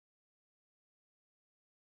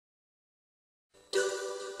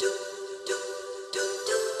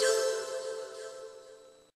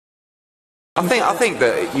I think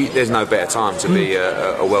that there's no better time to be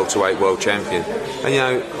a welterweight world champion.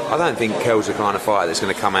 And I don't think Kell's the kind of fighter that's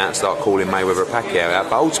going to come out and start calling Mayweather or Pacquiao out.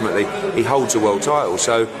 But ultimately, he holds a world title.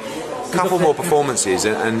 So a couple more performances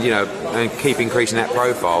and keep increasing that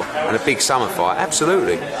profile and a big summer fight.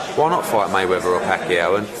 Absolutely, why not fight Mayweather or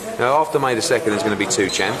Pacquiao? And after May the 2nd, there's going to be 2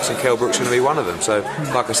 champs, and Kell Brook's going to be one of them. So,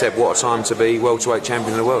 like I said, what a time to be welterweight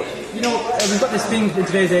champion of the world. We've got this thing in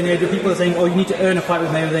today's day and age where people are saying, oh, you need to earn a fight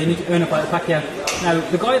with Mayweather, you need to earn a fight with Pacquiao. Now,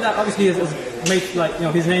 the guy that obviously has made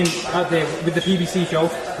his name out there with the BBC show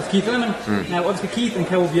was Keith Thurman. Now, obviously, Keith and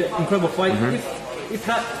Kell will be an incredible fight. If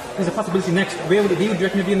that is a possibility next, where would it be? Would you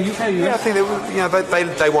reckon it'd be in the UK? Yeah, I think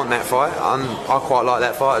they want that fight, and I quite like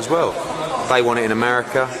that fight as well. They want it in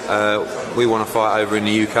America. We want to fight over in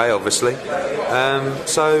the UK, obviously.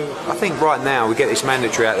 So I think right now we get this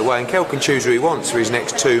mandatory out of the way, and Kell can choose who he wants for his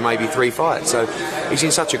next 2, maybe 3 fights. So he's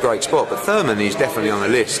in such a great spot. But Thurman is definitely on the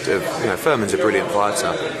list of. Thurman's a brilliant fighter,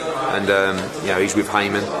 and he's with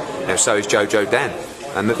Hearn. So is Jojo Dan.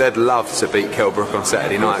 And they'd love to beat Kell Brook on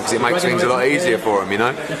Saturday night because it makes things a lot easier for him,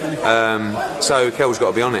 So Kell's got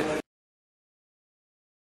to be on it.